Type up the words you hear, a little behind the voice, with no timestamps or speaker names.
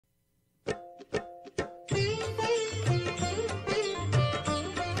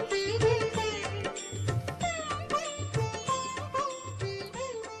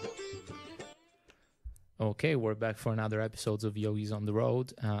Okay, we're back for another episode of Yogis on the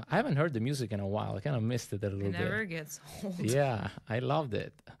Road. I haven't heard the music in a while. I kind of missed it a little bit. It never gets old. Yeah, I loved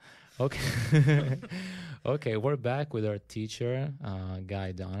it. Okay. Okay, we're back with our teacher,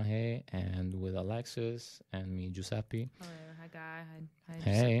 Guy Donahaye, and with Alexis and me, Giuseppe. Hello, hi Guy. Hi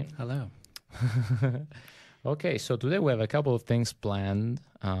Hey. Giuseppe. Hello. Okay, so today we have a couple of things planned.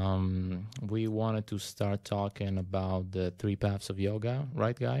 We wanted to start talking about the 3 paths of yoga,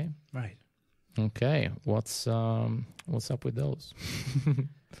 right, Guy? Right. Okay, what's up with those?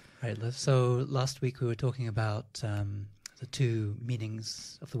 Right. So last week we were talking about the 2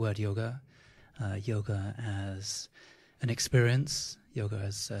 meanings of the word yoga. Yoga as an experience, yoga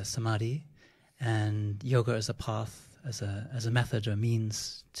as samadhi, and yoga as a path, as a method or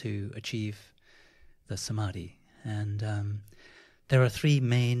means to achieve the samadhi. And there are 3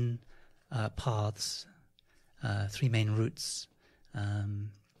 main paths, 3 main routes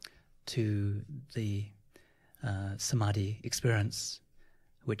to the samadhi experience,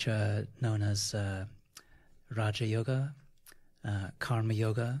 which are known as Raja Yoga, Karma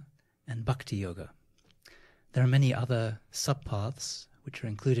Yoga, and Bhakti Yoga. There are many other subpaths which are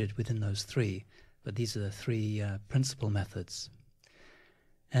included within those 3, but these are the 3 principal methods.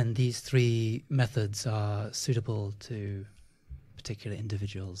 And these 3 methods are suitable to particular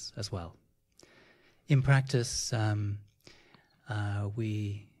individuals as well. In practice,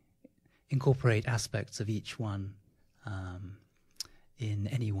 we incorporate aspects of each one in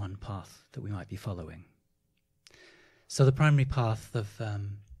any one path that we might be following. So the primary path of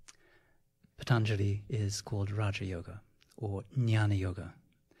Patanjali is called Raja Yoga or Jnana Yoga.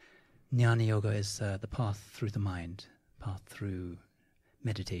 Jnana Yoga is the path through the mind, path through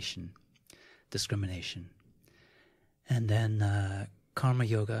meditation, discrimination. And then Karma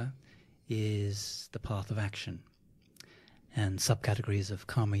Yoga is the path of action. And subcategories of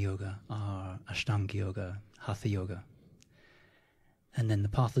Karma Yoga are Ashtanga Yoga, Hatha Yoga. And then the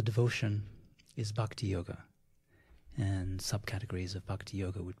path of devotion is Bhakti Yoga. And subcategories of Bhakti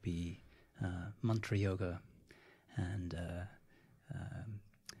Yoga would be Mantra Yoga and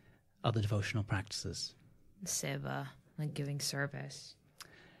other devotional practices. Seva, like giving service.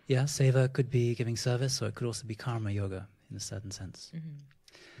 Yeah, Seva could be giving service, or it could also be Karma Yoga in a certain sense. Mm-hmm.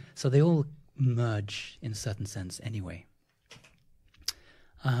 So they all merge in a certain sense anyway.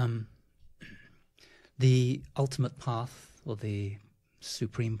 The ultimate path, or the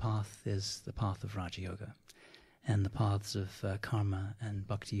supreme path, is the path of Raja Yoga. And the paths of Karma and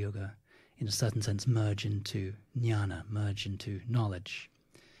Bhakti Yoga, in a certain sense, merge into jnana, merge into knowledge.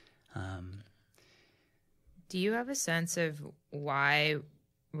 Do you have a sense of why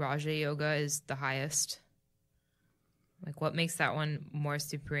Raja Yoga is the highest? Like, what makes that one more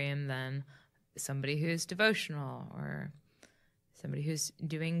supreme than somebody who's devotional or somebody who's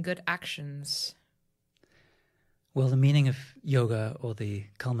doing good actions? Well, the meaning of yoga, or the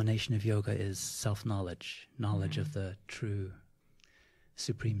culmination of yoga, is self-knowledge, knowledge of the true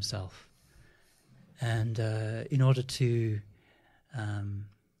supreme self. And in order to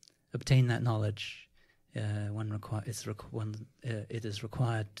obtain that knowledge, it is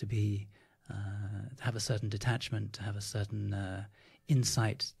required to be have a certain detachment, to have a certain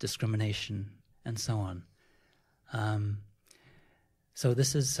insight, discrimination, and so on. So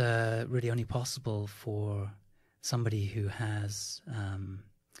this is really only possible for somebody who has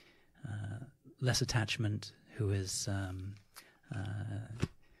less attachment, who is,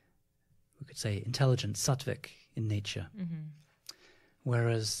 we could say, intelligent, sattvic in nature. Mm-hmm.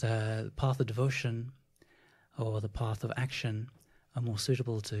 Whereas the path of devotion or the path of action are more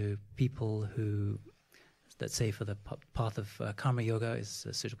suitable to people who, let's say for the path of Karma Yoga, is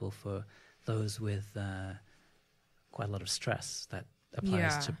suitable for those with quite a lot of stress. That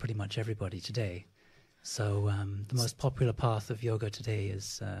applies to pretty much everybody today. So the most popular path of yoga today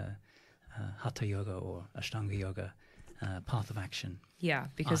is Hatha Yoga or Ashtanga Yoga, path of action. Yeah,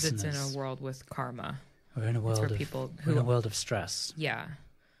 because Asanas. it's in a world with karma. We're in a world of people we're in a world of stress. Yeah.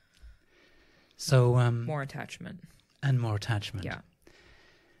 So More attachment. and more attachment. Yeah.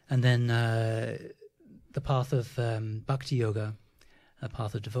 And then the path of Bhakti Yoga, a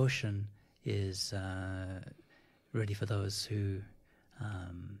path of devotion, is really for those who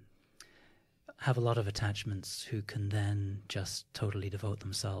have a lot of attachments, who can then just totally devote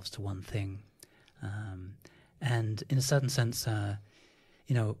themselves to one thing. And in a certain sense, the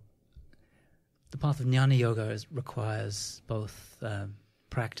path of Jnana Yoga requires both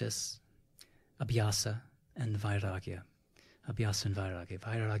practice, abhyasa, and vairagya. Abhyasa and vairagya.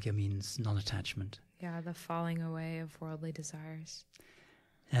 Vairagya means non-attachment. Yeah, the falling away of worldly desires.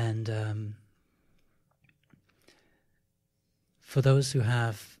 And for those who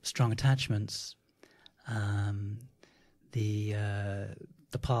have strong attachments, the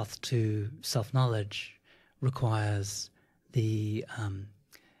path to self-knowledge requires the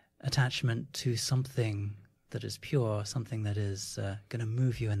attachment to something that is pure, something that is going to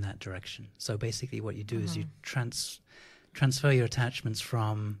move you in that direction. So basically what you do is you transfer your attachments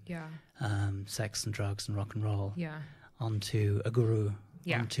from sex and drugs and rock and roll onto a guru,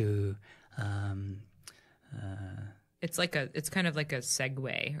 onto... it's kind of like a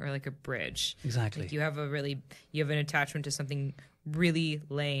segue or like a bridge. Exactly. Like you have an attachment to something really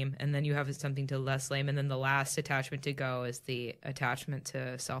lame, and then you have something to less lame, and then the last attachment to go is the attachment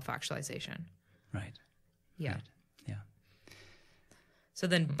to self-actualization. Right. Yeah. Right. Yeah. So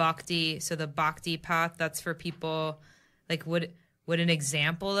then the bhakti path, that's for people, like would an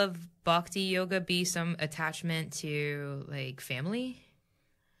example of bhakti yoga be some attachment to like family?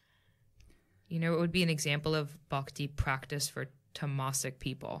 You know, it would be an example of bhakti practice for tamasic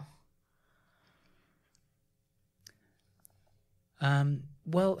people.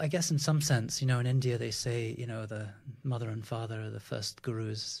 Well, I guess in some sense, in India they say, the mother and father are the first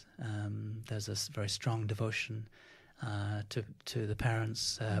gurus. There's a very strong devotion to the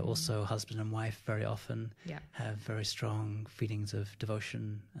parents. Also, husband and wife very often have very strong feelings of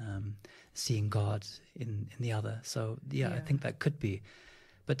devotion, seeing God in the other. So, I think that could be.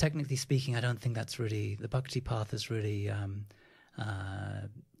 But technically speaking, I don't think that's really... The bhakti path is really,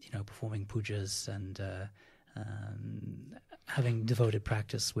 performing pujas and... having devoted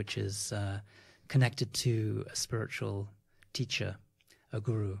practice which is connected to a spiritual teacher, a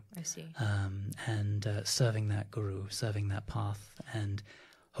guru. I see. And serving that guru, serving that path, and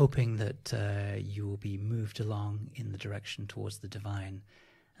hoping that you will be moved along in the direction towards the divine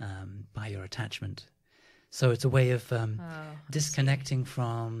by your attachment. So it's a way of disconnecting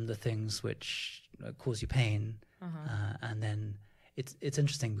from the things which cause you pain, and then... It's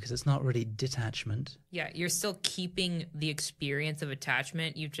interesting because it's not really detachment. Yeah, you're still keeping the experience of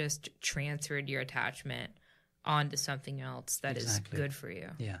attachment. You just transferred your attachment onto something else that is good for you.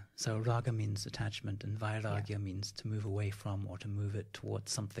 Yeah, so raga means attachment and vairagya means to move away from or to move it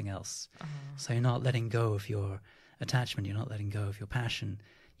towards something else. So you're not letting go of your attachment, you're not letting go of your passion.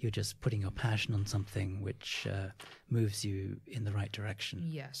 You're just putting your passion on something which moves you in the right direction.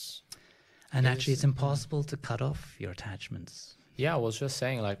 Yes. And actually it's impossible to cut off your attachments. Yeah, I was just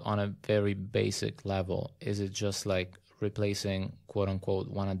saying, like, on a very basic level, is it just like replacing, quote unquote,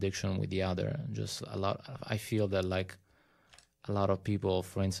 one addiction with the other? Just I feel that, like, a lot of people,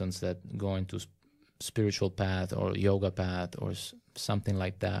 for instance, that go into spiritual path or yoga path or something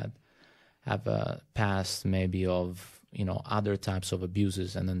like that, have a past maybe of, other types of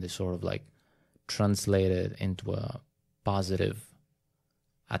abuses, and then they sort of like translate it into a positive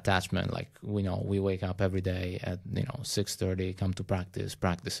attachment. Like, we wake up every day at 6:30, come to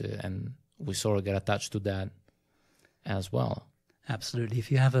practice it, and we sort of get attached to that as well. Absolutely. If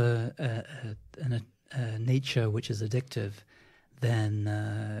you have a nature which is addictive,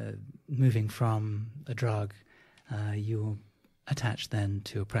 then moving from a drug, you attach then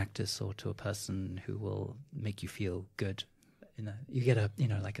to a practice or to a person who will make you feel good. You get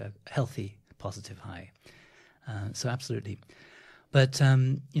like a healthy, positive high. So absolutely. But,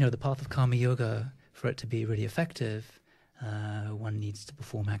 the path of karma yoga, for it to be really effective, one needs to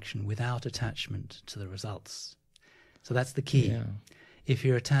perform action without attachment to the results. So that's the key. Yeah. If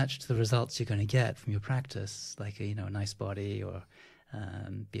you're attached to the results you're going to get from your practice, like a nice body or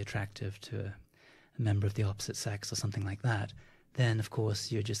be attractive to a member of the opposite sex or something like that, then, of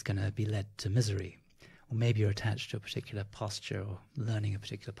course, you're just going to be led to misery. Or maybe you're attached to a particular posture or learning a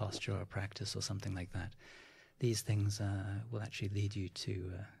particular posture or practice or something like that. These things will actually lead you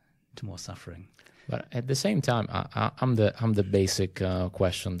to more suffering. But at the same time, I'm the basic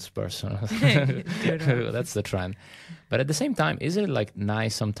questions person. That's the trend. But at the same time, is it like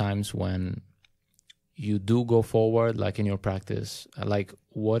nice sometimes when you do go forward, like in your practice? Like,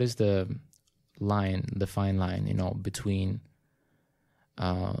 what is the fine line, between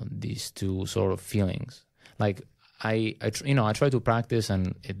these two sort of feelings? Like, I try to practice,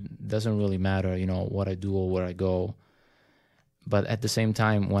 and it doesn't really matter, what I do or where I go. But at the same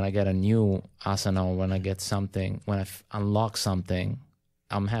time, when I get a new asana or when I get something, when I unlock something,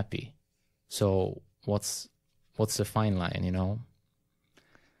 I'm happy. So what's the fine line,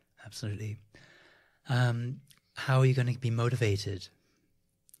 Absolutely. How are you going to be motivated?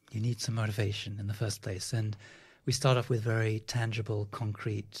 You need some motivation in the first place. And we start off with very tangible,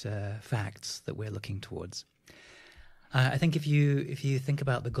 concrete facts that we're looking towards. I think if you think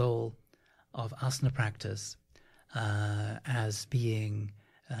about the goal of asana practice as being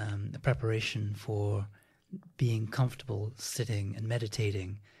a preparation for being comfortable sitting and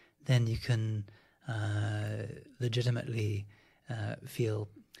meditating, then you can legitimately feel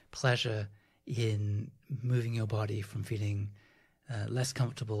pleasure in moving your body from feeling less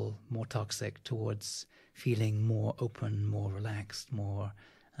comfortable, more toxic, towards feeling more open, more relaxed, more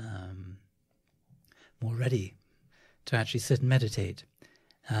ready to actually sit and meditate.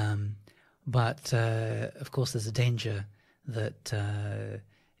 But of course, there's a danger that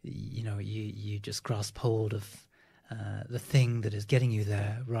you just grasp hold of the thing that is getting you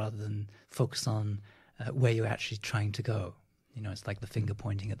there, rather than focus on where you're actually trying to go. It's like the finger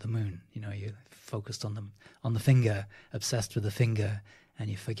pointing at the moon. You're focused on the finger, obsessed with the finger, and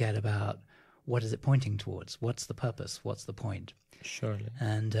you forget about what is it pointing towards. What's the purpose? What's the point? Surely.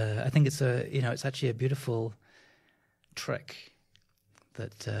 And I think it's it's actually a beautiful trick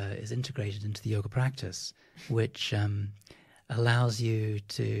that is integrated into the yoga practice, which allows you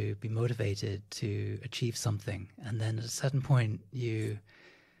to be motivated to achieve something. And then at a certain point, you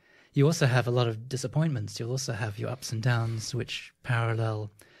also have a lot of disappointments. You'll also have your ups and downs, which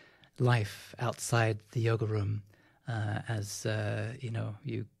parallel life outside the yoga room, as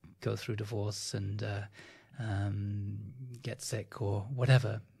you go through divorce and get sick or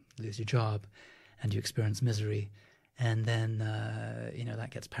whatever, lose your job, and you experience misery. And then,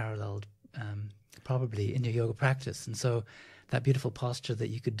 that gets paralleled probably in your yoga practice. And so that beautiful posture that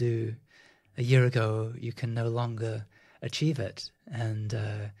you could do a year ago, you can no longer achieve it. And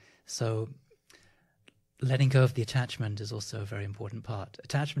so letting go of the attachment is also a very important part.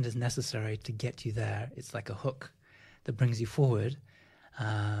 Attachment is necessary to get you there. It's like a hook that brings you forward.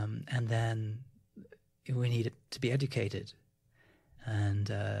 And then we need it to be educated. And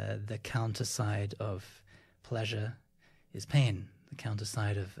the counter side of pleasure is pain. The counter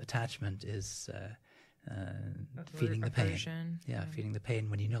side of attachment is feeling the pain. Aversion. Yeah, feeling the pain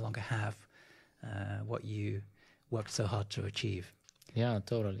when you no longer have what you worked so hard to achieve. Yeah,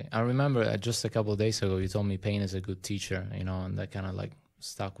 totally. I remember just a couple of days ago, you told me pain is a good teacher, and that kind of like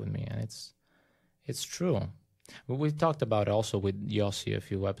stuck with me. And it's true. We talked about it also with Yossi a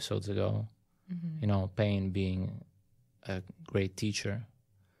few episodes ago. Mm-hmm. Pain being a great teacher,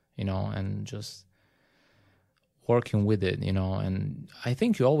 and just working with it, and I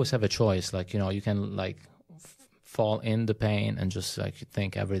think you always have a choice. Like, you can like fall in the pain and just like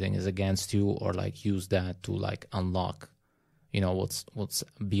think everything is against you, or like use that to like unlock, what's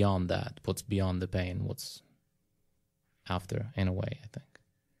beyond that, what's beyond the pain, what's after, in a way, I think.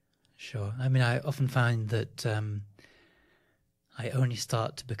 Sure. I mean, I often find that I only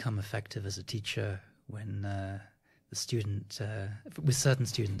start to become effective as a teacher when the student, with certain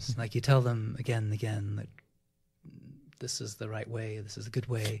students, like you tell them again and again that this is the right way, this is a good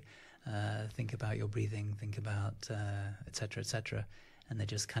way, think about your breathing, think about et cetera, and they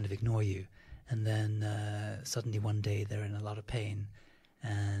just kind of ignore you. And then suddenly one day they're in a lot of pain,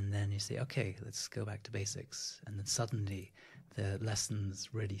 and then you say, okay, let's go back to basics. And then suddenly the lessons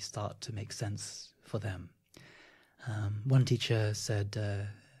really start to make sense for them. One teacher said,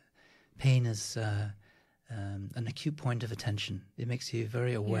 pain is an acute point of attention. It makes you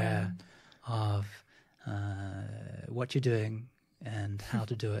very aware of what you're doing and how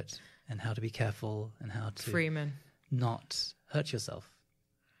to do it and how to be careful and how to not hurt yourself.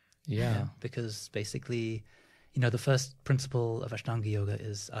 Yeah. Because basically, the first principle of Ashtanga Yoga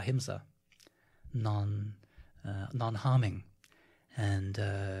is ahimsa, non-harming. And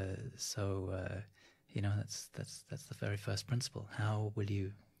so that's the very first principle. How will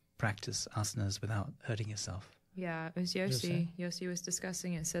you practice asanas without hurting yourself? Yeah, it was Yossi. Yossi was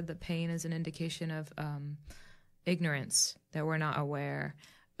discussing it, said that pain is an indication of ignorance, that we're not aware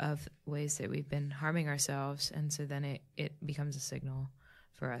of ways that we've been harming ourselves. And so then it becomes a signal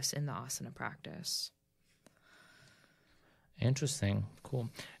for us in the asana practice. Interesting. Cool.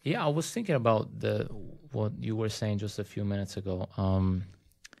 Yeah, I was thinking about what you were saying just a few minutes ago.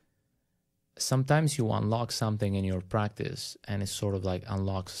 Sometimes you unlock something in your practice and it sort of like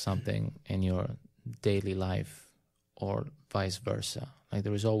unlocks something in your daily life, or vice versa. Like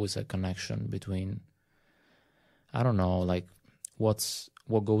there is always a connection between, I don't know, like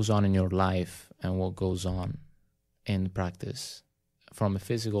what goes on in your life and what goes on in practice, from a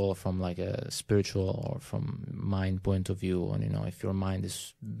physical or from like a spiritual or from mind point of view. And if your mind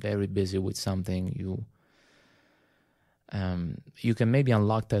is very busy with something, you can maybe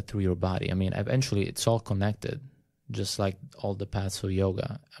unlock that through your body. I mean, eventually it's all connected, just like all the paths of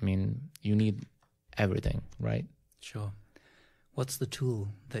yoga. I mean, you need everything, right? Sure. What's the tool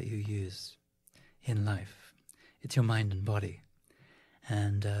that you use in life? It's your mind and body.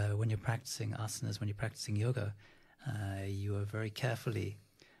 And when you're practicing asanas, when you're practicing yoga, you are very carefully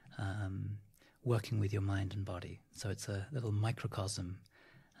working with your mind and body. So it's a little microcosm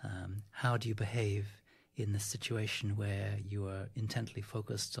How do you behave in this situation where you are intently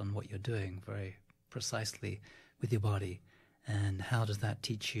focused on what you're doing very precisely with your body? And how does that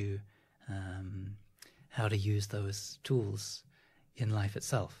teach you how to use those tools in life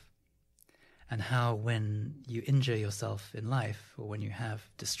itself? And how, when you injure yourself in life or when you have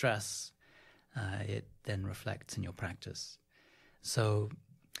distress, it then reflects in your practice. So,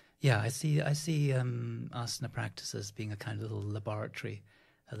 yeah, I see asana practice as being a kind of little laboratory,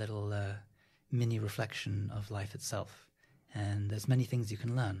 a little mini reflection of life itself. And there's many things you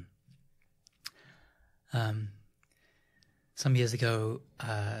can learn. Some years ago,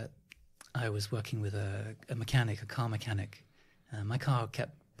 I was working with a mechanic, a car mechanic. My car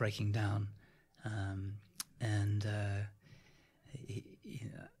kept breaking down, and I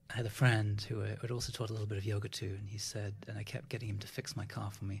had a friend who had also taught a little bit of yoga too, and he said, and I kept getting him to fix my car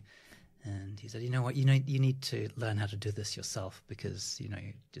for me. And he said, you know what, you need to learn how to do this yourself, because you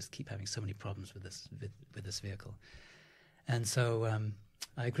just keep having so many problems with this vehicle. And so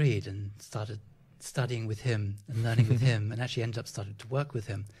I agreed and started studying with him and learning with him, and actually ended up starting to work with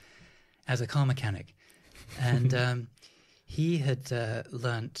him as a car mechanic. And he had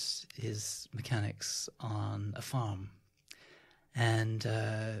learnt his mechanics on a farm, and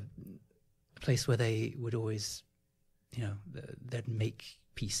a place where they would always, they'd make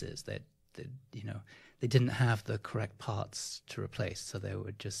pieces that they didn't have the correct parts to replace, so they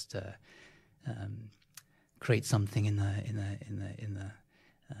would just create something in the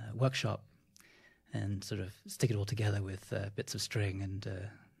workshop and sort of stick it all together with bits of string and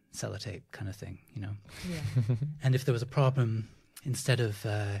sellotape kind of thing, Yeah. And if there was a problem, instead of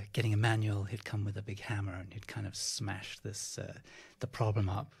getting a manual, he'd come with a big hammer and he'd kind of smash the problem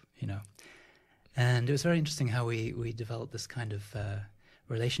up, And it was very interesting how we developed this kind of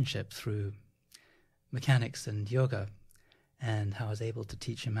relationship through mechanics and yoga, and how I was able to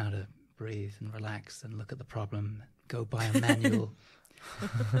teach him how to breathe and relax and look at the problem, go buy a manual.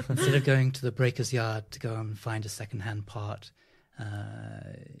 Instead of going to the breaker's yard to go and find a second-hand part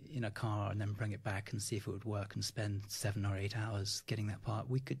in a car and then bring it back and see if it would work and spend 7 or 8 hours getting that part,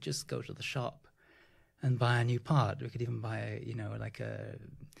 we could just go to the shop and buy a new part. We could even buy, like a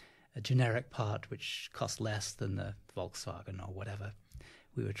generic part which cost less than the Volkswagen or whatever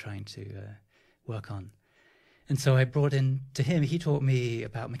we were trying to work on. And so I brought in to him, he taught me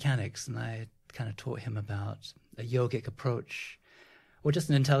about mechanics, and I kind of taught him about a yogic approach, or just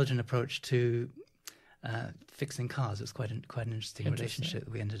an intelligent approach to fixing cars. It was quite an interesting relationship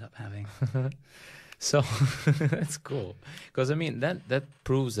that we ended up having. So that's cool, because that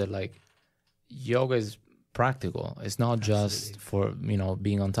proves that like yoga is practical. It's not just for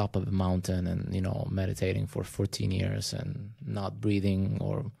being on top of a mountain and meditating for 14 years and not breathing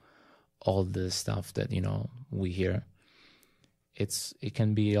or all the stuff that we hear. It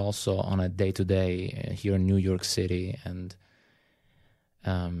can be also on a day-to-day here in New York City, and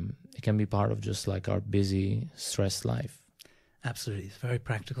it can be part of just like our busy, stressed life. Absolutely. It's very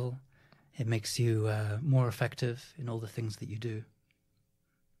practical. It makes you more effective in all the things that you do.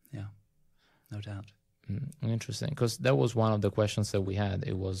 Yeah, no doubt. Interesting, because that was one of the questions that we had.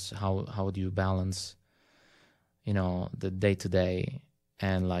 It was how do you balance, the day-to-day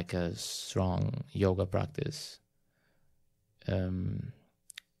and like a strong yoga practice. I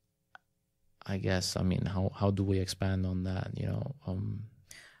guess, how do we expand on that,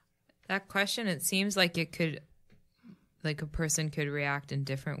 That question, it seems like it could, like a person could react in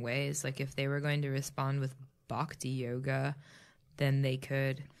different ways. Like if they were going to respond with bhakti yoga, then they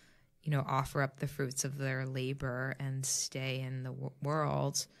could, offer up the fruits of their labor and stay in the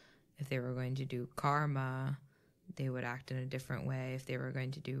world. If they were going to do karma, they would act in a different way. If they were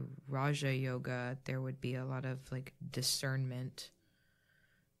going to do Raja yoga, there would be a lot of like discernment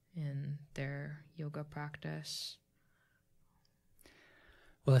in their yoga practice.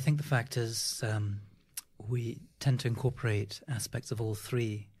 Well, I think the fact is we tend to incorporate aspects of all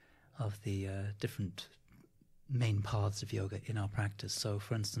three of the different main paths of yoga in our practice. So,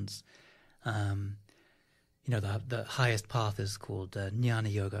 for instance, the highest path is called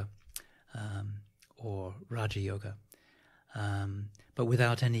Jnana yoga or Raja yoga. But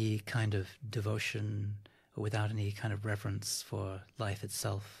without any kind of devotion or without any kind of reverence for life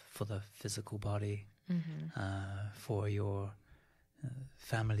itself, for the physical body, for your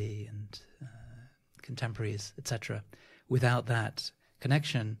family and contemporaries, etc. Without that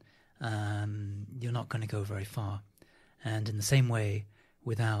connection, you're not going to go very far. And in the same way,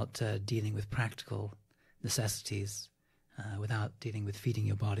 without dealing with practical necessities, without dealing with feeding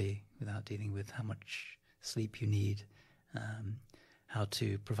your body, without dealing with how much sleep you need, how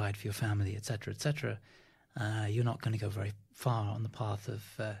to provide for your family, etc., etc., you're not going to go very far on the path of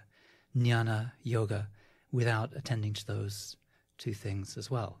jnana yoga without attending to those two things as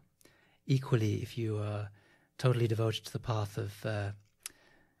well. Equally, if you are totally devoted to the path of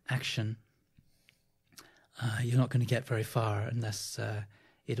action, you're not going to get very far unless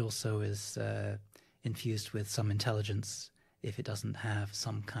it also is infused with some intelligence, if it doesn't have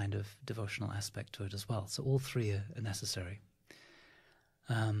some kind of devotional aspect to it as well. So all three are necessary.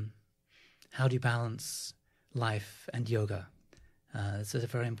 How do you balance life and yoga? This is a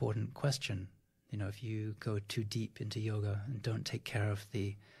very important question. You know, if you go too deep into yoga and don't take care of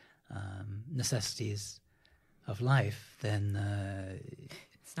the necessities of life, then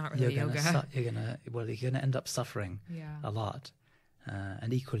it's not really yoga. You're gonna end up suffering Yeah. a lot.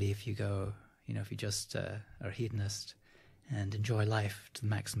 And equally, if you go, you know, if you just are a hedonist and enjoy life to the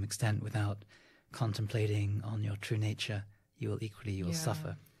maximum extent without contemplating on your true nature, you will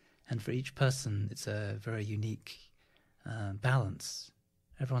suffer. And for each person, it's a very unique balance.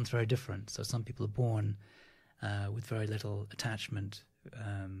 Everyone's very different. So some people are born with very little attachment,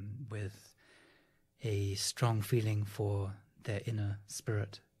 with a strong feeling for their inner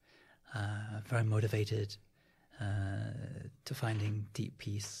spirit, very motivated to finding deep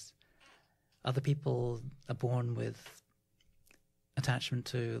peace. Other people are born with attachment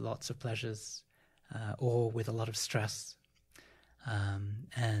to lots of pleasures or with a lot of stress.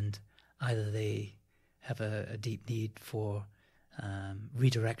 And either they have a deep need for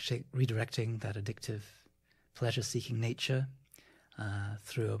redirecting that addictive pleasure-seeking nature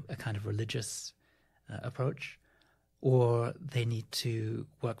through a kind of religious approach, or they need to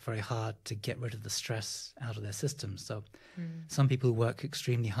work very hard to get rid of the stress out of their system. So some people who work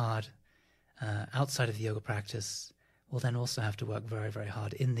extremely hard outside of the yoga practice will then also have to work very, very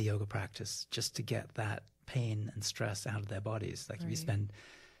hard in the yoga practice just to get that pain and stress out of their bodies. Like if you spend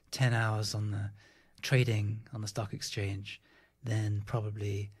 10 hours on the trading on the stock exchange, then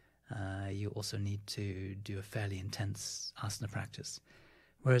probably you also need to do a fairly intense asana practice.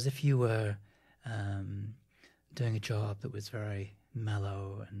 Whereas if you were doing a job that was very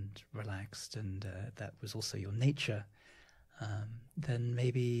mellow and relaxed, and that was also your nature, then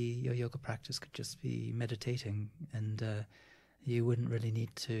maybe your yoga practice could just be meditating, and you wouldn't really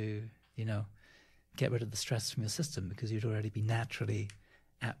need to, you know, get rid of the stress from your system because you'd already be naturally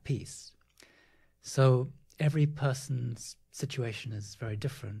at peace. So every person's situation is very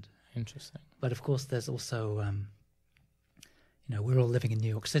different. Interesting. But of course, there's also, you know, we're all living in New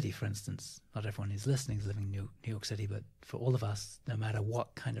York City, for instance. Not everyone who's listening is living in New York City, but for all of us, no matter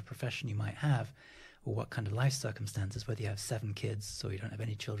what kind of profession you might have or what kind of life circumstances, whether you have 7 kids or you don't have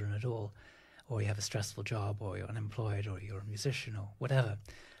any children at all, or you have a stressful job, or you're unemployed, or you're a musician, or whatever,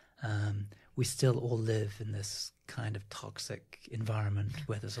 we still all live in this kind of toxic environment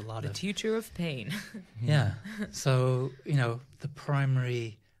where there's a lot The of... teacher of pain. Yeah. So, you know, the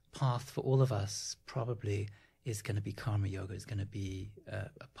primary path for all of us probably is going to be karma yoga, is going to be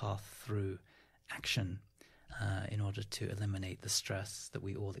a path through action in order to eliminate the stress that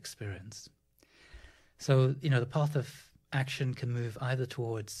we all experience. So, you know, the path of action can move either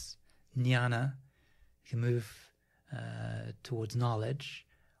towards jnana, it can move towards knowledge,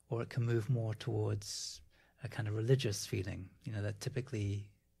 or it can move more towards a kind of religious feeling, you know, that typically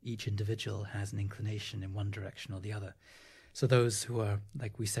each individual has an inclination in one direction or the other. So those who are,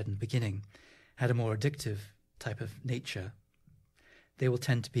 like we said in the beginning, had a more addictive type of nature, they will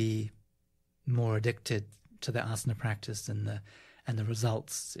tend to be more addicted to the asana practice and the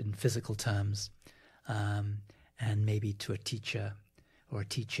results in physical terms, and maybe to a teacher or a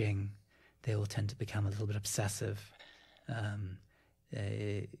teaching, they will tend to become a little bit obsessive.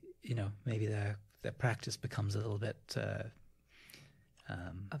 You know, maybe their practice becomes a little bit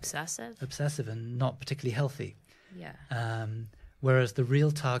obsessive and not particularly healthy. Yeah. Whereas the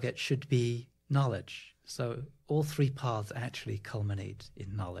real target should be knowledge. So all 3 paths actually culminate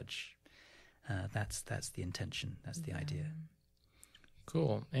in knowledge. That's the intention. That's the idea.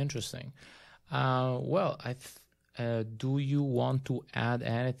 Cool. Interesting. Well, do you want to add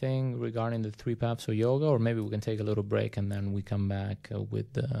anything regarding the 3 paths of yoga, or maybe we can take a little break and then we come back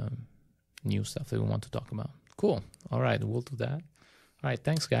with the new stuff that we want to talk about? Cool. All right, we'll do that. All right,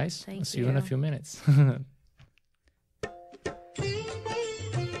 thanks, guys. Thank I'll see you in a few minutes.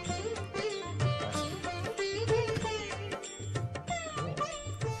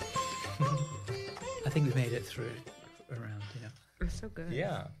 I think we made it through around, you know. We're so good.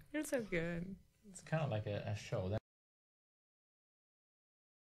 Yeah. You're so good. It's kind of like a show.